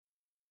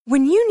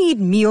When you need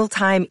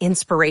mealtime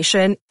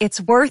inspiration,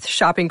 it's worth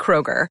shopping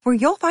Kroger, where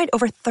you'll find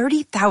over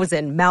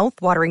 30,000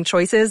 mouth-watering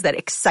choices that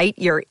excite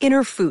your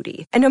inner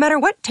foodie. And no matter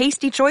what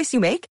tasty choice you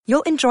make,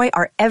 you'll enjoy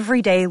our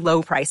everyday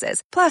low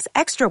prices, plus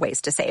extra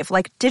ways to save,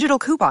 like digital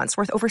coupons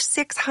worth over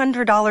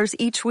 $600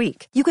 each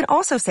week. You can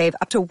also save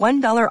up to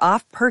 $1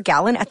 off per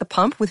gallon at the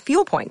pump with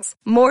fuel points.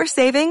 More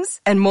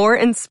savings and more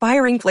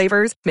inspiring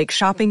flavors make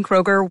shopping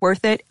Kroger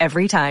worth it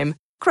every time.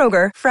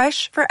 Kroger,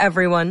 fresh for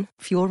everyone.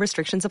 Fuel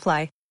restrictions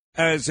apply.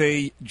 As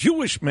a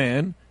Jewish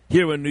man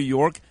here in New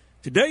York,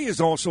 today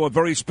is also a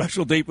very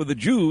special day for the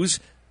Jews,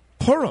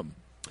 Purim.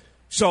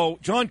 So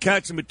John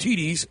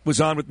Catsimatidis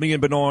was on with me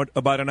and Bernard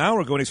about an hour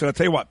ago, and he said, I'll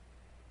tell you what,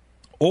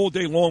 all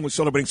day long we're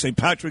celebrating St.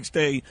 Patrick's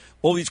Day,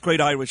 all these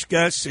great Irish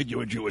guests, and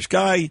you're a Jewish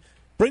guy.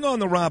 Bring on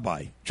the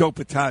rabbi, Joe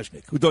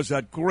Potasnik, who does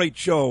that great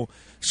show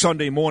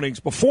Sunday mornings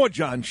before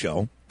John's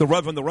show, the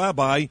Reverend the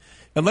Rabbi,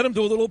 and let him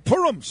do a little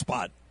Purim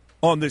spot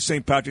on this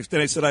St. Patrick's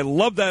Day. I said, I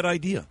love that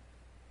idea.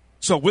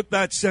 So with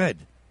that said,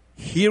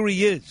 here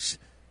he is,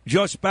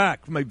 just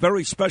back from a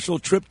very special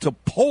trip to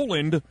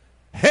Poland,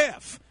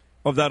 half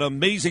of that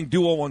amazing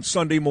duo on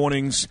Sunday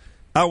mornings,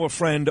 our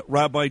friend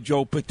Rabbi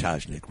Joe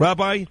Potasnik.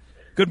 Rabbi,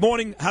 good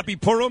morning. Happy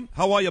Purim.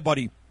 How are you,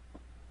 buddy?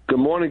 Good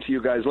morning to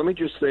you guys. Let me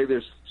just say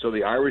this. So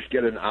the Irish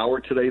get an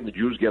hour today and the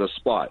Jews get a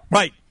spot.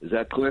 Right. Is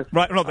that clear?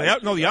 Right. No,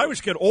 the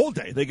Irish get all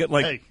day. They get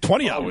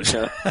 20 hours.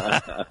 All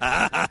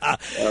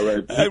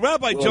right. Hey,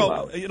 Rabbi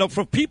Joe,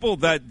 for people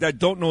that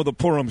don't know the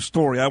Purim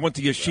story, I went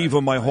to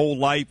yeshiva my whole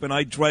life, and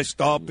I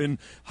dressed up in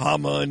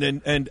Haman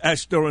and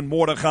Esther and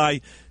Mordechai.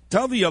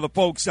 Tell the other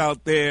folks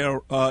out there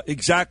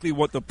exactly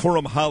what the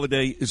Purim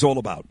holiday is all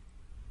about.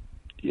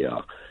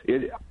 Yeah.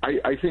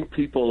 I think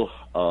people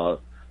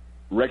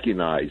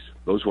recognize,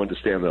 those who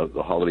understand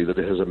the holiday, that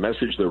it has a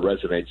message that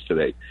resonates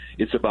today.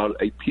 It's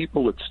about a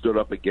people that stood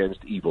up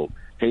against evil.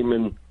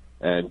 Haman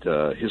and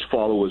his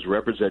followers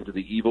represented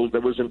the evil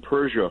that was in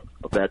Persia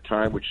of that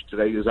time, which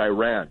today is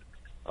Iran.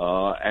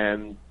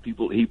 And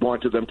he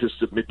wanted them to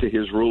submit to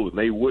his rule, and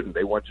they wouldn't.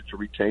 They wanted to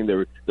retain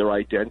their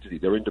identity,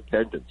 their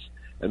independence.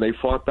 And they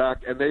fought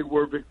back, and they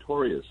were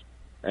victorious.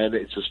 And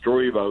it's a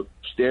story about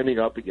standing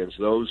up against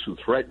those who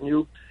threaten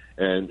you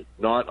and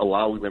not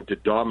allowing them to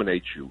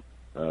dominate you.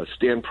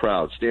 Stand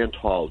proud, stand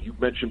tall. You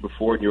mentioned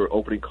before in your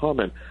opening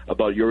comment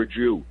about you're a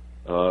Jew.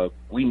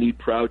 We need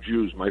proud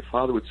Jews. My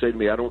father would say to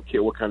me, I don't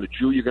care what kind of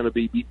Jew you're going to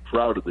be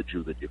proud of the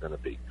Jew that you're going to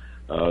be.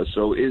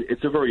 So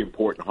it's a very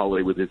important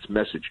holiday with its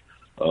message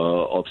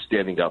of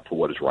standing up for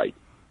what is right.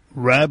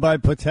 Rabbi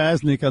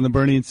Potasnik on the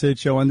Bernie and Sid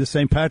show on the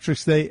St.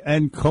 Patrick's Day,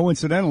 and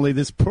coincidentally,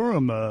 this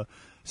Purim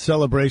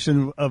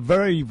celebration, a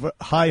very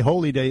high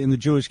holy day in the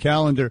Jewish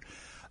calendar.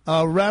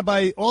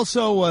 Rabbi,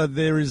 also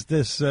there is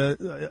this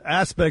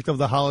aspect of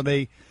the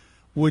holiday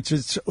which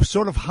is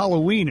sort of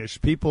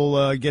Halloweenish.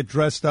 People get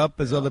dressed up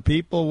as other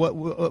people.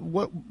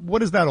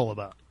 What is that all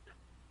about?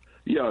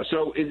 Yeah,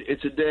 so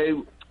it's a day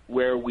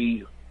where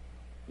we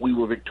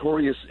were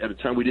victorious at a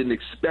time we didn't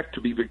expect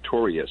to be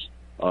victorious.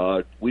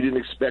 We didn't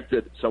expect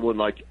that someone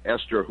like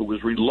Esther, who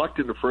was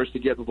reluctant at first to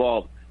get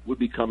involved, would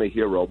become a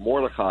hero.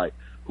 Mordechai,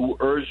 who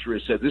urged her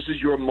and said, this is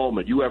your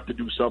moment. You have to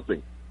do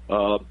something.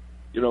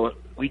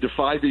 We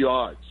defied the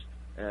odds,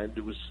 and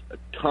it was a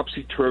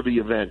topsy-turvy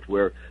event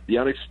where the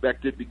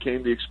unexpected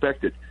became the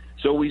expected.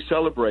 So we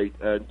celebrate,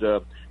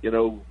 and,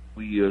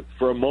 we,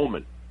 for a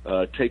moment,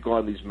 take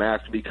on these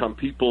masks and become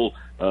people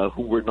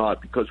who we're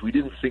not, because we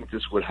didn't think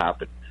this would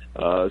happen.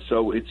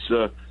 So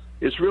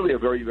it's really a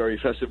very, very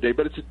festive day,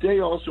 but it's a day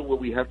also where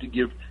we have to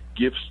give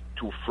gifts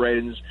to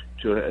friends,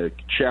 to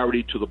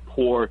charity, to the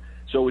poor.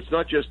 So it's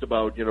not just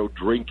about,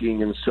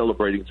 drinking and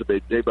celebrating. It's a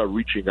day about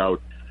reaching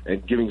out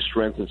and giving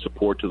strength and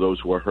support to those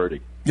who are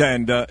hurting. Yeah,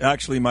 and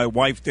actually my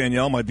wife,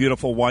 Danielle, my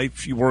beautiful wife,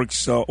 she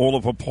works, all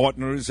of her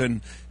partners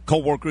and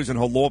co-workers in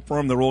her law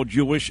firm, they're all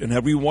Jewish, and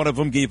every one of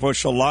them gave her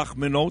shalach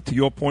minot, to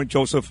your point,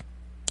 Joseph,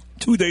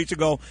 2 days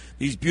ago,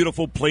 these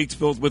beautiful plates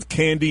filled with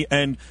candy.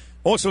 And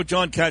also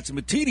John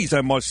Catsimatidis,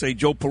 I must say,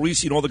 Joe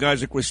Parisi and all the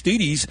guys at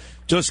Christides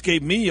just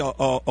gave me a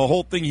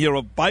whole thing here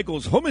of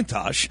Beigel's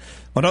Hummintash,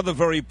 another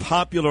very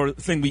popular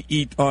thing we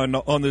eat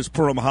on this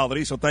Purim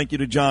holiday. So thank you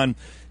to John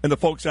and the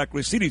folks at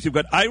Christides. We've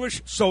got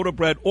Irish soda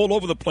bread all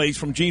over the place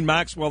from Gene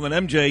Maxwell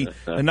and MJ,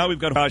 and now we've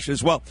got hash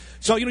as well.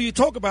 So, you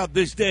talk about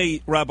this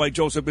day, Rabbi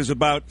Joseph, is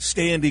about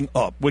standing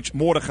up, which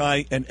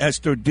Mordechai and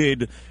Esther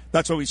did.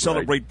 That's why we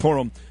celebrate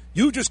Purim.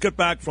 You just got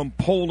back from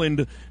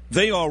Poland.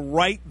 They are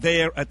right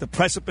there at the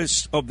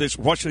precipice of this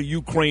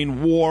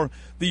Russia-Ukraine war.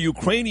 The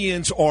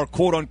Ukrainians are,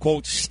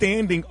 quote-unquote,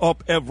 standing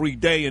up every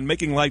day and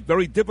making life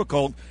very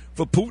difficult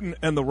for Putin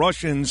and the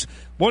Russians.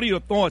 What are your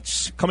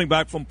thoughts coming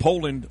back from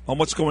Poland on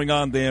what's going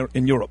on there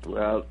in Europe?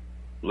 Well,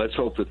 let's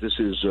hope that this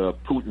is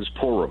Putin's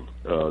Purim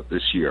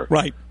this year.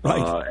 Right.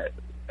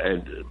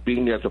 And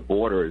being at the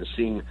border and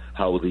seeing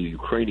how the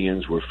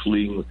Ukrainians were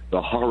fleeing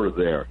the horror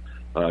there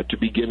to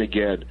begin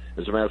again.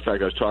 As a matter of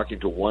fact, I was talking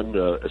to one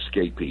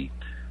escapee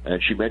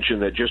And she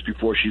mentioned that just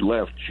before she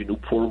left, she knew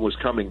Purim was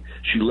coming.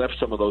 She left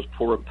some of those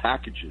Purim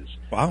packages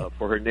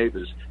for her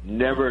neighbors,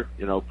 never,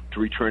 to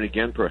return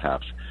again,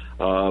 perhaps.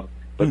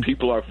 But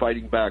people are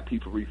fighting back.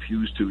 People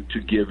refuse to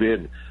give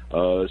in.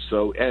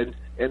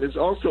 And there's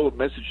also a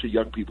message to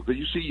young people, because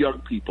you see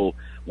young people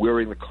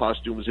wearing the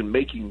costumes and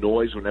making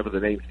noise whenever the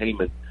name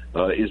Haman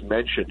is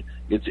mentioned.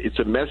 It's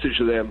a message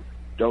to them.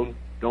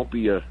 Don't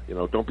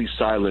be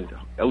silent.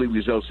 Elie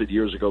Wiesel said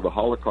years ago, the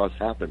Holocaust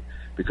happened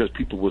because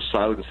people were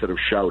silent instead of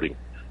shouting.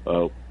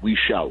 We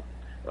shout.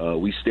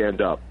 We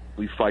stand up.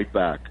 We fight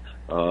back.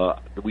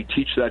 We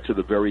teach that to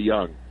the very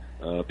young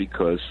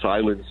because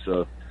silence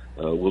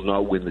will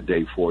not win the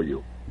day for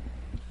you.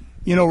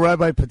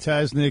 Rabbi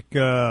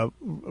Potasnik,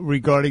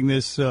 regarding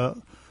this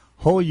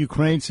whole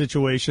Ukraine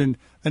situation,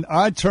 an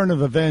odd turn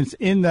of events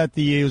in that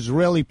the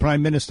Israeli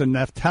Prime Minister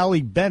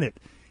Naftali Bennett,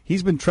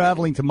 he's been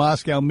traveling to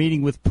Moscow,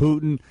 meeting with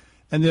Putin,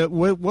 and there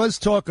was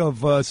talk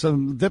of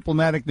some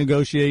diplomatic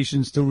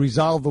negotiations to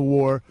resolve the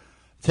war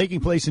taking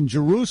place in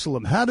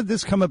Jerusalem. How did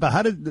this come about?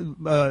 How did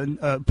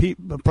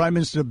Prime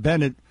Minister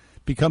Bennett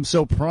become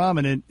so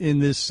prominent in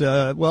this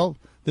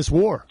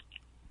war?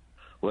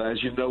 Well,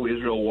 as you know,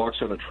 Israel walks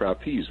on a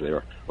trapeze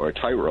there, or a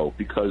tightrope,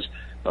 because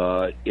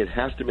it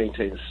has to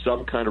maintain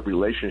some kind of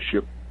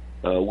relationship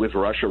with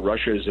Russia.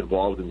 Russia is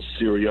involved in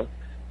Syria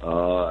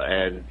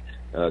and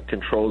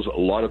controls a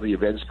lot of the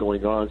events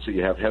going on. So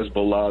you have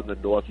Hezbollah in the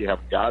north, you have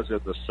Gaza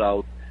in the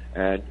south,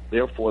 and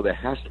therefore there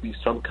has to be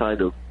some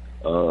kind of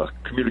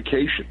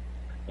communication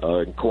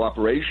and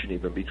cooperation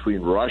even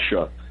between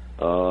Russia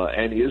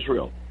and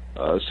Israel.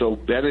 So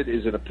Bennett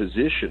is in a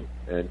position,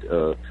 and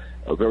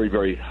a very,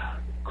 very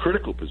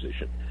critical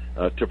position,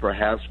 to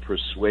perhaps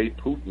persuade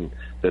Putin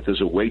that there's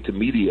a way to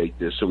mediate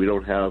this so we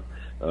don't have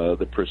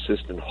the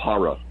persistent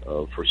horror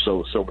for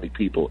so many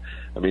people.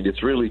 I mean,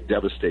 it's really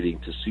devastating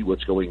to see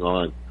what's going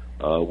on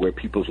where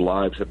people's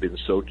lives have been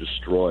so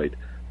destroyed,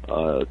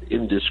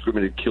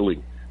 indiscriminate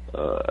killing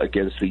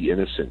against the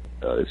innocent.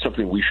 It's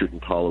something we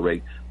shouldn't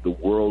tolerate. The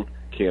world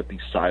can't be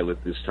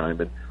silent this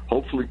time, and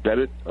hopefully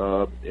Bennett,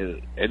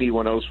 and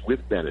anyone else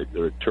with Bennett,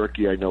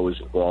 Turkey I know is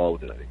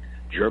involved, and I think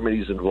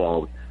Germany's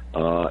involved,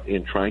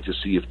 in trying to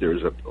see if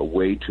there's a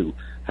way to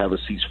have a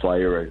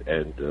ceasefire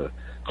and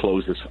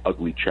close this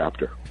ugly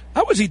chapter.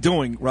 How was he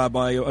doing,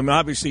 Rabbi? I mean,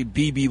 obviously,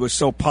 Bibi was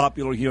so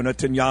popular here,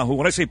 Netanyahu.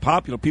 When I say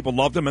popular, people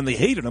loved him and they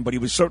hated him, but he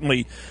was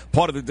certainly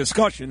part of the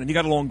discussion, and he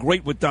got along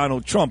great with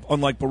Donald Trump,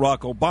 unlike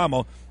Barack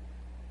Obama.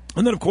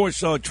 And then, of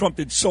course, Trump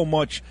did so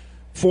much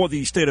for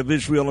the state of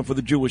Israel and for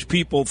the Jewish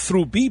people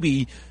through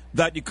Bibi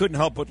that you couldn't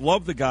help but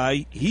love the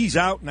guy. He's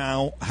out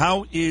now.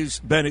 How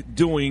is Bennett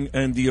doing,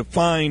 and do you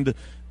find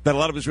that a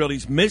lot of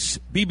Israelis miss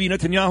Bibi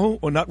Netanyahu,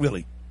 or not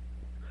really?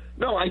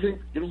 No, I think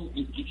you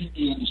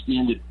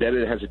understand that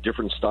Bennett has a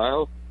different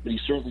style, but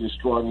he's certainly a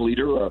strong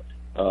leader.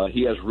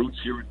 He has roots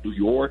here in New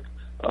York.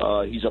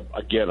 He's,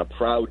 a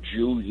proud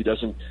Jew. He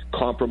doesn't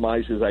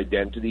compromise his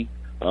identity.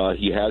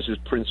 He has his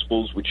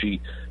principles, which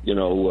he,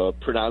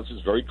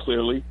 pronounces very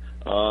clearly.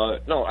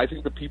 No, I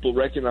think the people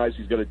recognize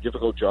he's got a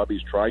difficult job.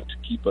 He's trying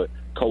to keep a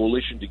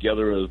coalition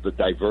together of the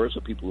diverse,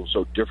 of people who are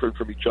so different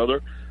from each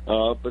other.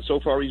 But so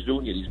far he's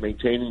doing it. He's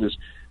maintaining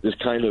this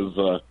kind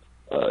of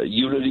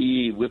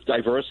unity with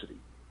diversity.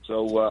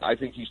 So I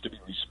think he's to be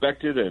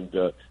respected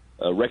and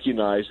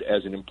recognized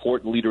as an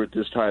important leader at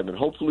this time, and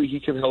hopefully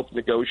he can help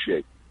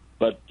negotiate.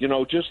 But,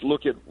 just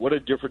look at what a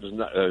difference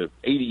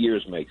 80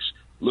 years makes.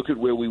 Look at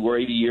where we were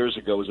 80 years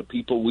ago as a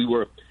people.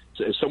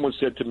 As someone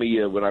said to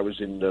me when I was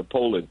in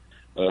Poland,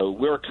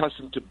 we're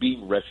accustomed to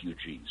being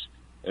refugees.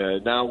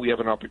 Now we have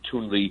an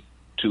opportunity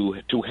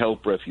to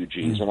help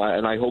refugees,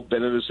 and I hope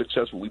Bennett is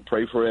successful. We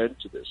pray for an end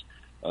to this.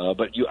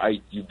 But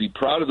you'd be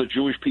proud of the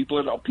Jewish people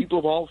and people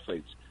of all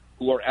faiths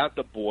who are at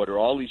the border,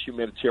 all these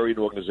humanitarian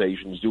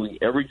organizations doing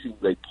everything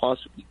they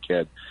possibly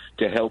can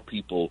to help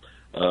people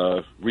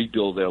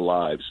rebuild their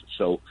lives.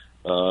 So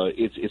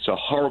it's a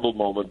horrible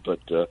moment, but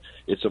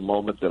it's a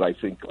moment that I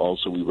think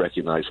also we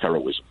recognize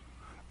heroism.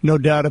 No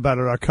doubt about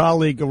it. Our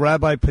colleague,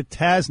 Rabbi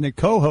Potasnik,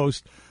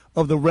 co-host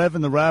of The Rev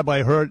and the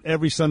Rabbi, heard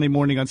every Sunday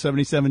morning on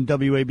 77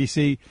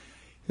 WABC.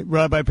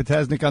 Rabbi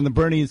Potasnik on the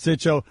Bernie and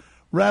Sid Show.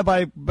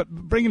 Rabbi,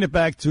 bringing it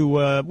back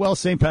to,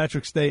 St.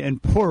 Patrick's Day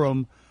and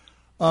Purim,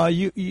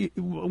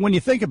 when you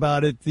think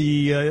about it,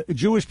 the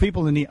Jewish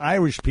people and the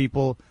Irish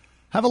people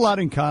have a lot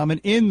in common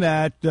in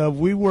that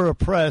we were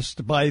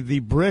oppressed by the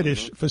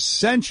British for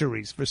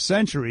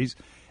centuries.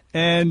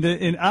 And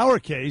in our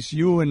case,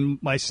 you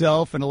and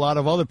myself and a lot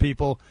of other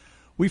people,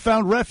 we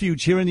found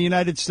refuge here in the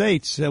United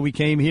States. We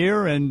came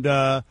here and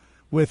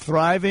we're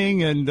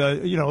thriving and,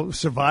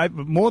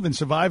 more than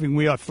surviving,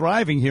 we are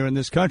thriving here in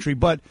this country.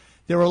 But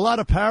there are a lot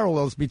of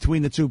parallels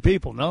between the two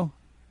people, no?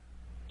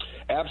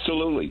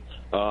 Absolutely.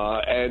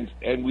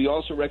 And we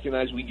also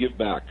recognize we give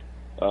back.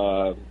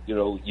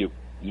 You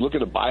look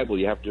at the Bible,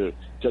 it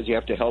says you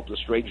have to help the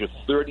stranger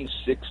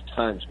 36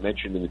 times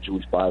mentioned in the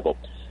Jewish Bible.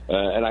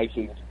 And I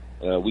think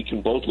we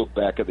can both look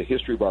back at the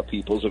history of our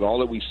peoples and all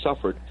that we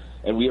suffered,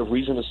 and we have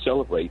reason to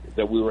celebrate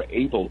that we were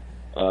able,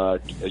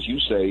 as you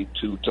say,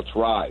 to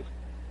thrive.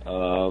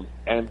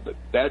 And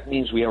that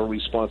means we have a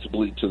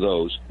responsibility to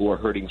those who are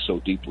hurting so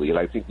deeply. And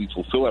I think we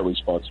fulfill our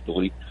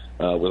responsibility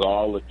with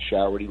all the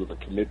charity, with the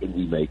commitment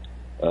we make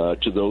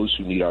to those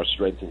who need our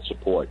strength and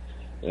support.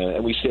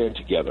 And we stand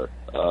together.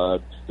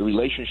 The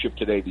relationship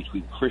today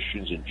between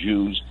Christians and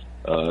Jews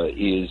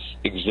is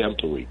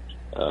exemplary.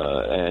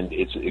 And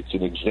it's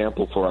an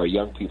example for our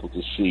young people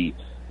to see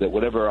that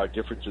whatever our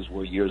differences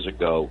were years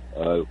ago,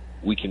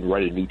 we can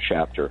write a new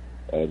chapter.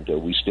 And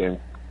we stand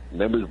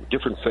members of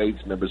different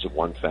faiths, members of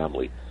one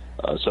family.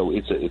 So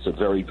it's a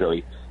very,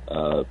 very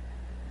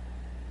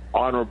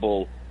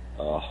honorable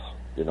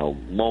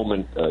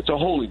moment. It's a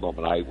holy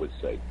moment, I would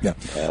say,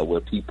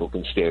 where people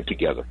can stand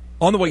together.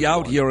 On the way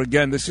out here,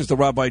 again, this is the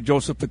Rabbi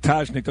Joseph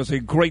Potasnik. Does a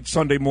great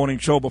Sunday morning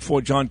show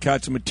before John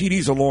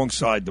Catsimatidis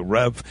alongside the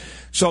Rev.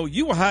 So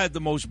you had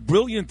the most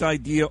brilliant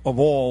idea of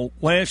all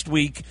last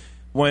week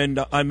when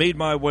I made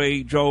my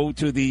way, Joe,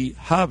 to the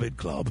Harvard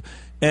Club.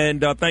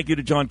 And thank you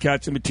to John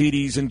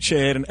Catsimatidis and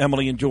Chad and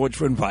Emily and George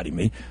for inviting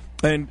me.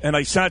 And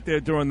I sat there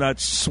during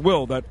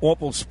that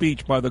awful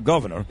speech by the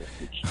governor.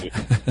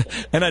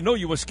 And I know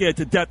you were scared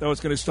to death I was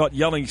going to start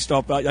yelling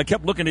stuff. I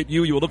kept looking at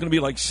you. You were looking at me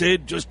like,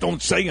 Sid, just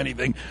don't say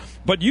anything.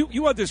 But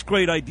you had this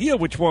great idea,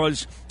 which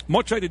was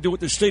much like to do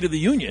with the State of the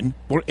Union,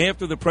 where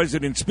after the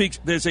president speaks,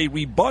 there's a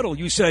rebuttal.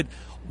 You said,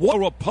 what a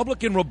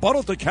Republican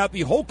rebuttal to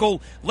Kathy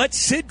Hochul. Let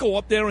Sid go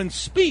up there and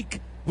speak.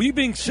 Were you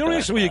being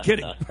serious or were you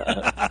kidding?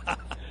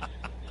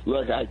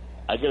 Look, I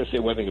got to say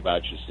one thing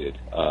about you, Sid.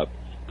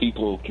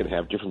 People can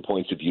have different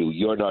points of view.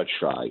 You're not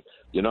shy.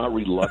 You're not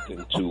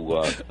reluctant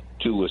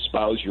to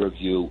espouse your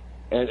view,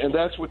 and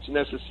that's what's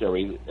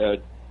necessary.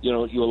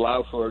 You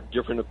allow for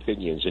different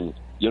opinions, and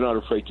you're not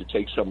afraid to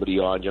take somebody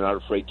on. You're not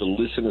afraid to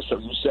listen to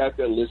someone who sat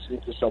there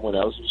listening to someone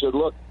else and said,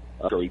 "Look,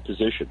 very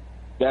position."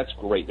 That's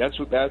great. That's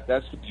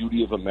the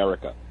beauty of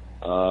America.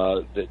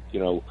 That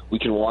we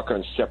can walk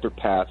on separate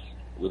paths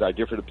with our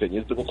different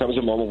opinions, but there comes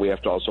a moment we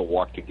have to also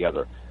walk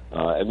together.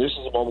 And this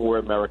is a moment where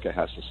America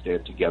has to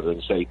stand together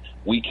and say,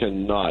 we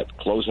cannot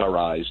close our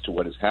eyes to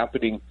what is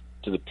happening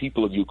to the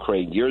people of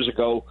Ukraine. Years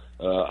ago,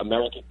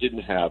 America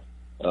didn't have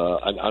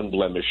an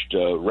unblemished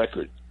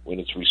record when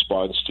its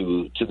response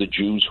to the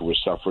Jews who were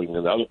suffering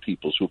and other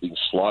peoples who were being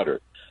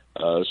slaughtered.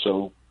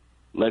 So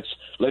let's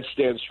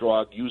stand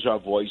strong, use our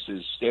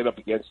voices, stand up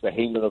against the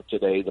Haman of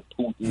today, the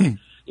Putin,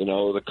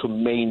 the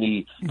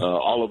Khomeini,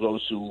 all of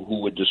those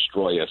who would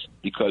destroy us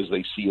because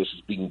they see us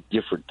as being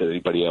different than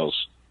anybody else.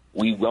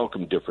 We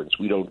welcome difference.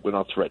 We're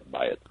not threatened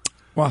by it.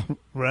 Well,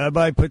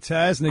 Rabbi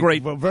Potasnik,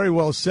 great. Very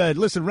well said.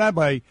 Listen,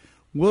 Rabbi,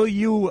 will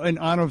you, in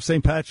honor of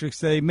St. Patrick's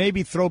Day,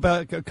 maybe throw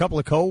back a couple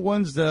of cold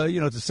ones,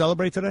 to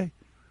celebrate today?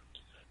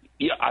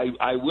 Yeah,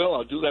 I will.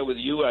 I'll do that with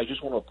you. I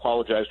just want to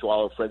apologize to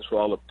all our friends for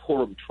all the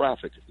Purim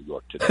traffic in New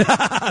York today.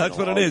 That's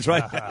what it is,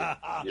 right?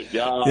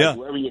 Yeah,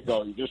 wherever you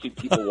go, you just see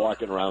people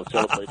walking around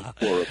celebrating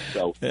Purim.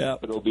 So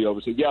but it'll be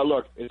over. So,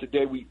 look, it's a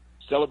day we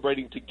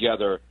celebrating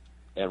together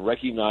and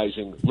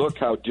recognizing, look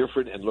how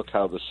different and look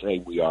how the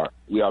same we are.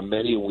 We are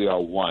many and we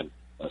are one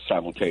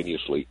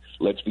simultaneously.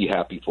 Let's be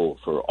happy for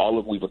all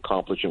that we've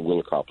accomplished and will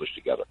accomplish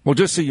together. Well,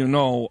 just so you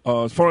know,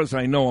 as far as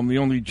I know, I'm the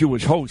only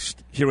Jewish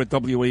host here at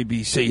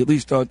WABC, at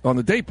least on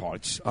the day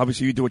parts.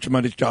 Obviously, you do a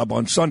tremendous job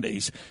on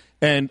Sundays.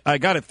 And I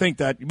got to think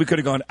that we could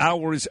have gone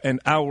hours and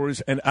hours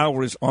and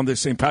hours on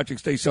this St.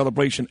 Patrick's Day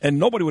celebration, and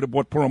nobody would have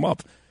brought Purim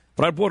up.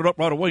 But I brought it up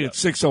right away at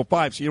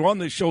 6:05. So you're on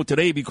this show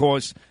today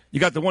because you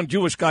got the one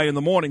Jewish guy in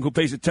the morning who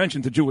pays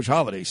attention to Jewish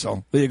holidays.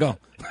 So there you go.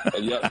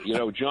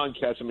 John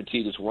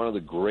Catsimatidis, one of the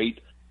great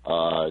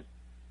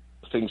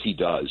things he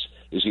does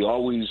is he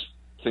always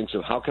thinks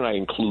of how can I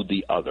include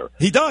the other.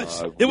 He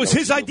does. It was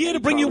his idea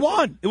to bring you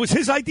on. It was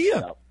his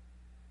idea.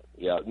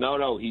 Yeah.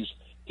 No,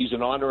 he's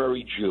an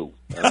honorary Jew.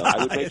 I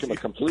would make him a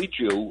complete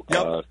Jew.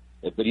 Yep.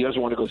 But he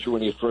doesn't want to go through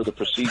any further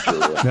procedure.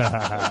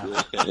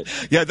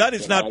 That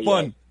is not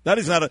fun. That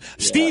is not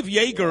Steve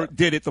Yeager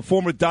did it, the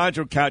former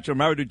Dodger catcher,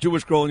 married a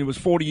Jewish girl, and he was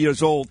 40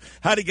 years old,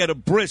 had to get a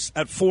bris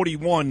at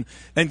 41,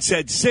 and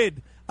said,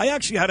 Sid, I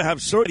actually had to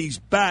have surgery. His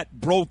bat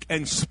broke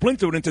and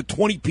splintered into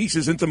 20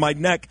 pieces into my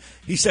neck.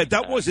 He said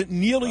that wasn't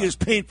nearly as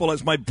painful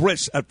as my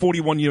bris at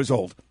 41 years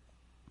old.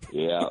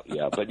 Yeah.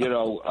 But,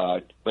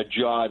 but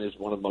John is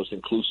one of the most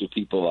inclusive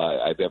people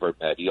I've ever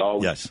met. He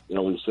always,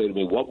 would say to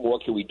me, what more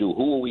can we do?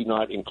 Who are we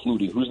not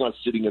including? Who's not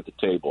sitting at the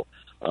table?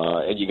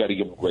 And you got to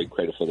give him great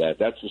credit for that.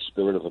 That's the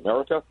spirit of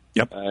America.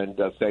 Yep. And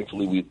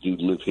thankfully, we do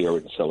live here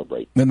and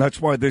celebrate. And that's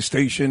why this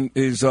station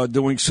is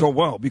doing so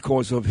well,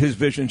 because of his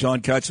vision,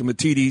 John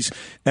Catsimatidis,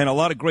 and a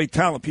lot of great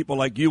talent, people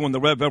like you and the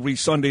Rev every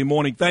Sunday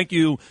morning. Thank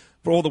you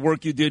for all the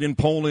work you did in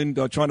Poland,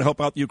 trying to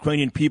help out the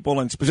Ukrainian people,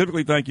 and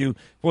specifically thank you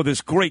for this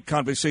great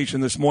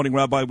conversation this morning,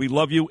 Rabbi. We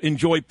love you.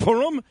 Enjoy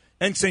Purim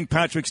and St.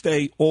 Patrick's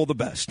Day. All the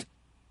best.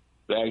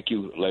 Thank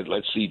you.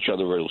 Let's see each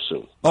other real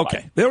soon.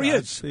 Okay. Bye. There he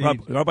is,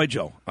 Rabbi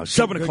Joe.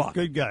 7 o'clock.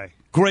 Good guy.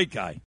 Great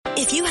guy.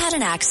 If you had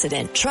an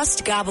accident,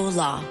 trust Gabu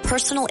Law,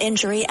 personal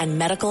injury and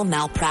medical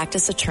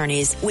malpractice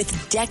attorneys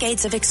with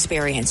decades of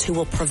experience who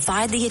will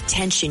provide the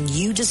attention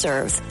you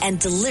deserve and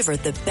deliver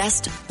the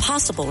best possible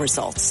impossible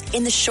results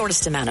in the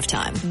shortest amount of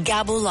time.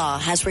 Gabo Law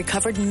has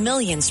recovered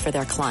millions for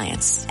their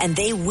clients, and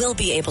they will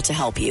be able to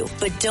help you.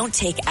 But don't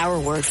take our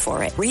word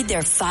for it. Read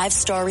their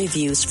 5-star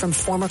reviews from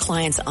former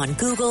clients on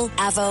Google,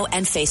 Avo,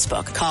 and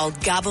Facebook. Call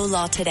Gabo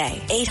Law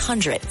today,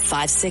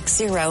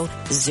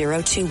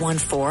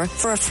 800-560-0214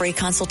 for a free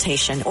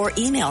consultation, or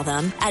email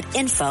them at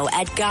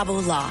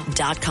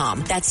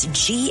info@gabolaw.com. That's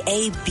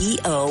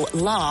GABO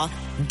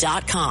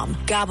Law.com.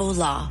 Gabo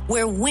Law,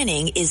 where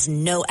winning is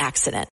no accident.